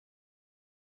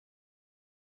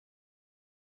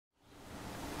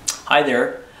Hi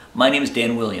there, my name is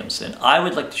Dan Williams and I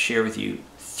would like to share with you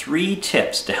 3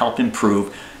 tips to help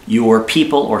improve your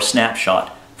people or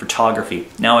snapshot photography.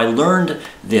 Now I learned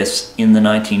this in the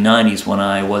 1990s when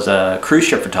I was a cruise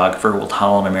ship photographer with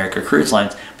Holland America Cruise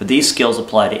Lines, but these skills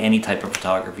apply to any type of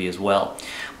photography as well.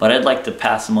 But I'd like to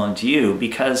pass them on to you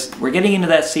because we're getting into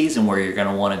that season where you're going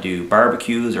to want to do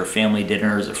barbecues or family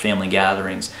dinners or family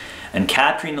gatherings. And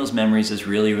capturing those memories is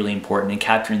really, really important, and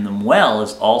capturing them well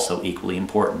is also equally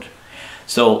important.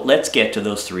 So let's get to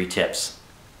those 3 tips.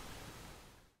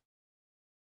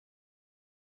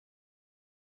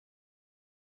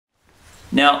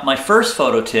 Now, my first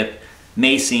photo tip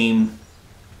may seem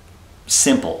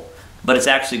simple, but it's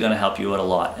actually going to help you out a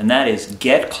lot, and that is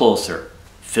get closer,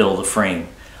 fill the frame.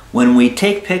 When we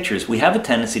take pictures, we have a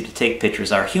tendency to take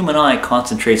pictures. Our human eye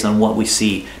concentrates on what we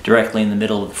see directly in the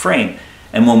middle of the frame.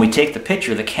 And when we take the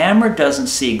picture, the camera doesn't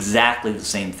see exactly the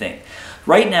same thing.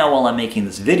 Right now, while I'm making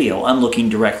this video, I'm looking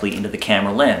directly into the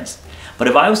camera lens. But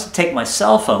if I was to take my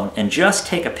cell phone and just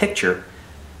take a picture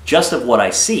just of what I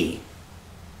see,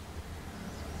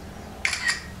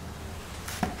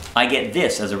 I get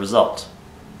this as a result.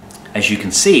 As you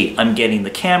can see, I'm getting the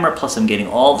camera plus I'm getting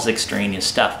all this extraneous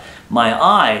stuff. My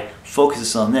eye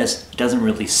focuses on this, doesn't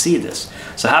really see this.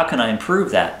 So how can I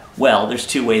improve that? Well, there's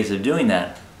 2 ways of doing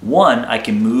that. One, I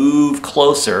can move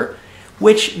closer,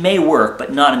 which may work,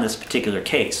 but not in this particular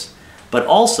case. But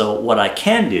also, what I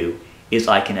can do is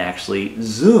I can actually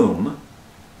zoom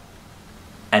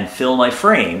and fill my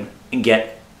frame and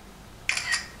get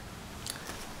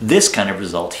this kind of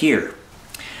result here.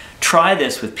 Try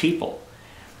this with people.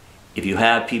 If you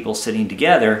have people sitting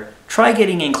together, try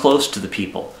getting in close to the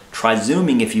people. Try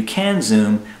zooming if you can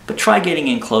zoom, but try getting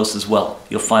in close as well.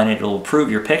 You'll find it will improve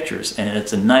your pictures, and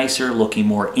it's a nicer looking,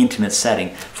 more intimate setting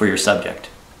for your subject.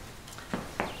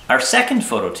 Our second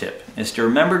photo tip is to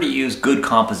remember to use good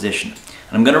composition.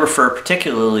 And I'm going to refer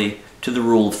particularly to the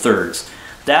rule of thirds.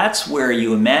 That's where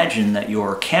you imagine that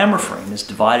your camera frame is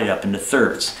divided up into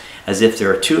thirds, as if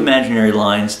there are 2 imaginary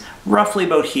lines roughly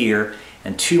about here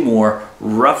and 2 more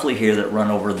roughly here that run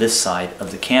over this side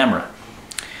of the camera.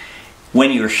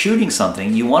 When you're shooting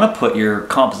something, you want to put your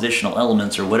compositional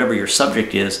elements or whatever your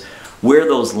subject is where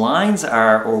those lines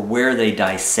are or where they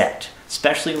dissect.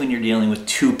 Especially when you're dealing with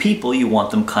 2 people, you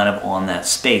want them kind of on that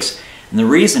space. And the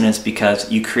reason is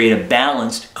because you create a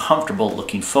balanced, comfortable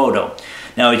looking photo.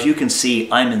 Now, as you can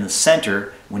see, I'm in the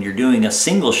center. When you're doing a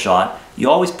single shot, you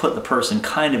always put the person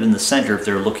kind of in the center if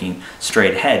they're looking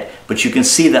straight ahead. But you can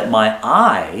see that my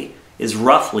eye is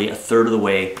roughly a third of the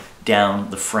way down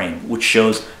the frame, which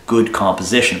shows good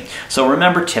composition. So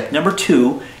remember, tip number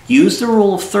 2, use the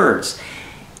rule of thirds.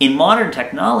 In modern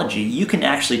technology, you can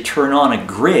actually turn on a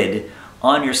grid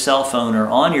on your cell phone or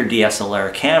on your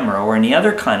DSLR camera or any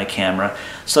other kind of camera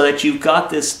so that you've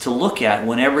got this to look at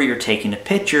whenever you're taking a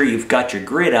picture. You've got your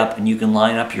grid up and you can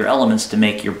line up your elements to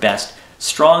make your best,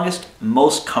 strongest,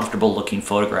 most comfortable looking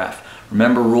photograph.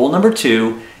 Remember rule number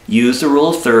 2, use the rule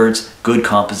of thirds, good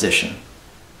composition.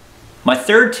 My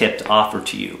third tip to offer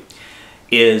to you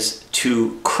is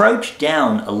to crouch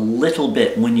down a little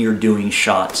bit when you're doing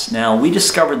shots. Now, we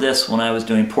discovered this when I was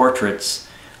doing portraits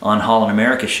on Holland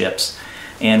America ships,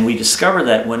 and we discovered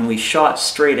that when we shot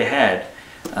straight ahead,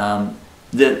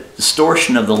 the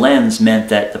distortion of the lens meant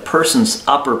that the person's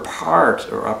upper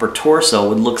part or upper torso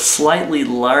would look slightly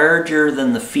larger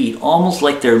than the feet, almost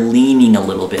like they're leaning a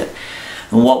little bit.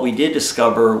 And what we did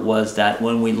discover was that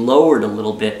when we lowered a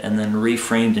little bit and then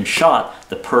reframed and shot,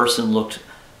 the person looked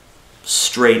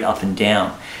straight up and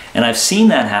down. And I've seen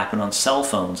that happen on cell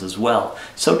phones as well.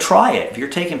 So try it. If you're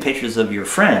taking pictures of your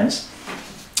friends,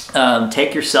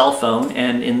 take your cell phone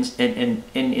and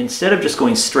instead of just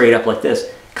going straight up like this,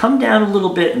 come down a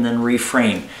little bit and then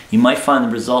reframe. You might find the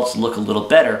results look a little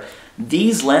better.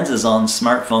 These lenses on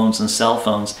smartphones and cell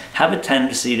phones have a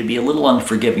tendency to be a little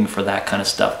unforgiving for that kind of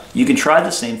stuff. You can try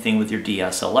the same thing with your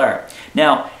DSLR.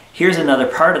 Now, here's another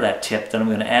part of that tip that I'm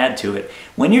going to add to it.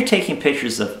 When you're taking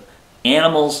pictures of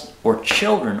animals or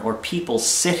children or people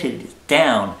seated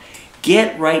down,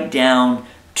 get right down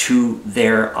to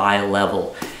their eye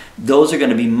level. Those are going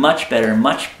to be much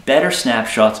better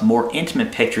snapshots, more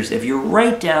intimate pictures if you're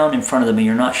right down in front of them and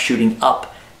you're not shooting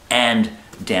up and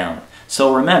down.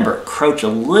 So remember, crouch a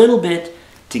little bit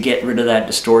to get rid of that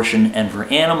distortion, and for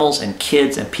animals and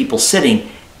kids and people sitting,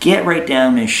 get right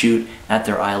down and shoot at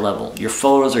their eye level. Your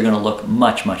photos are going to look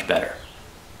much, much better.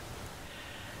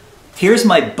 Here's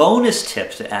my bonus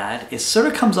tip to add. It sort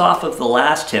of comes off of the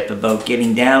last tip about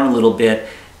getting down a little bit,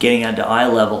 getting onto eye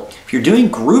level. If you're doing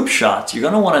group shots, you're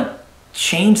going to want to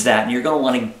change that and you're going to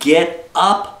want to get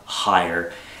up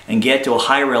higher. and get to a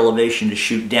higher elevation to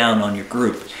shoot down on your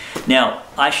group. Now,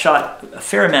 I shot a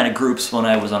fair amount of groups when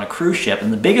I was on a cruise ship,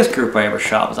 and the biggest group I ever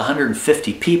shot was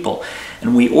 150 people,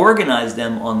 and we organized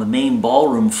them on the main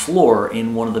ballroom floor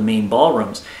in one of the main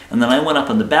ballrooms. And then I went up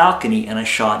on the balcony and I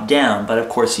shot down, but of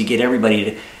course you get everybody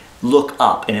to look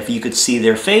up, and if you could see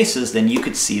their faces, then you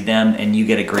could see them and you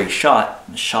get a great shot.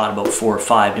 I shot about 4 or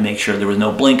 5 to make sure there was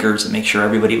no blinkers and make sure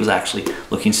everybody was actually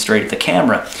looking straight at the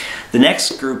camera. The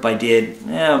next group I did,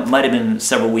 might have been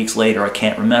several weeks later, I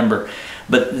can't remember,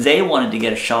 but they wanted to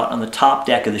get a shot on the top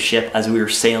deck of the ship as we were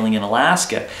sailing in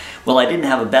Alaska. Well, I didn't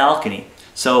have a balcony,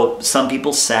 so some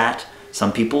people sat,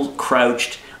 some people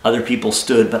crouched, other people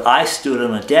stood, but I stood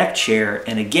on a deck chair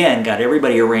and again got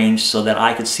everybody arranged so that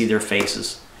I could see their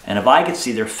faces. And if I could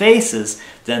see their faces,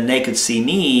 then they could see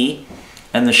me,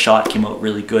 and the shot came out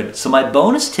really good. So my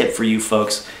bonus tip for you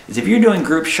folks is if you're doing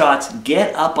group shots,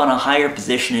 get up on a higher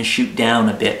position and shoot down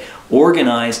a bit.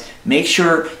 Organize, make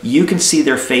sure you can see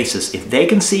their faces. If they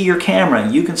can see your camera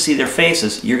and you can see their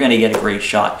faces, you're going to get a great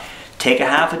shot. Take a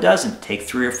half a dozen, take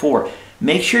 3 or 4.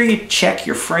 Make sure you check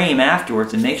your frame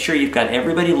afterwards and make sure you've got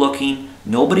everybody looking,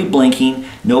 nobody blinking,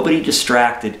 nobody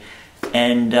distracted.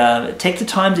 And take the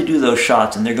time to do those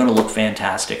shots and they're going to look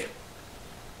fantastic.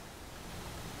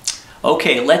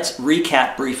 Okay, let's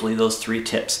recap briefly those 3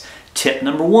 tips. Tip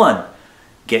number 1,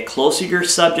 get closer to your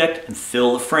subject and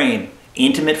fill the frame.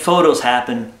 Intimate photos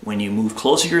happen when you move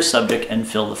closer to your subject and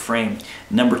fill the frame.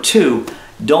 Number 2,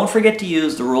 don't forget to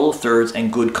use the rule of thirds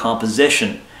and good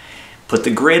composition. Put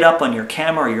the grid up on your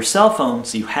camera or your cell phone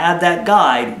so you have that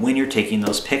guide when you're taking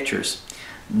those pictures.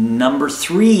 Number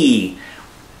 3,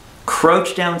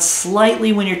 crouch down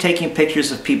slightly when you're taking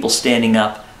pictures of people standing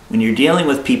up. When you're dealing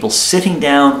with people sitting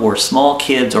down or small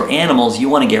kids or animals, you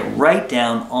want to get right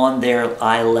down on their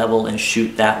eye level and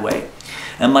shoot that way.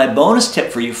 And my bonus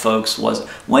tip for you folks was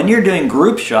when you're doing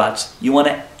group shots, you want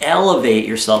to elevate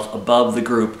yourself above the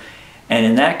group. And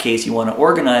in that case, you want to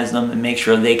organize them and make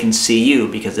sure they can see you,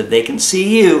 because if they can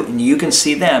see you and you can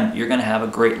see them, you're going to have a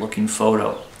great looking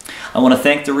photo. I want to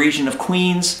thank the region of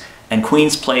Queens and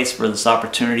Queen's Place for this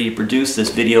opportunity to produce this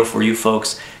video for you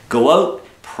folks. Go out,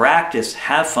 practice,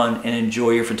 have fun, and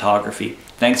enjoy your photography.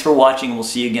 Thanks for watching, and we'll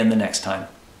see you again the next time.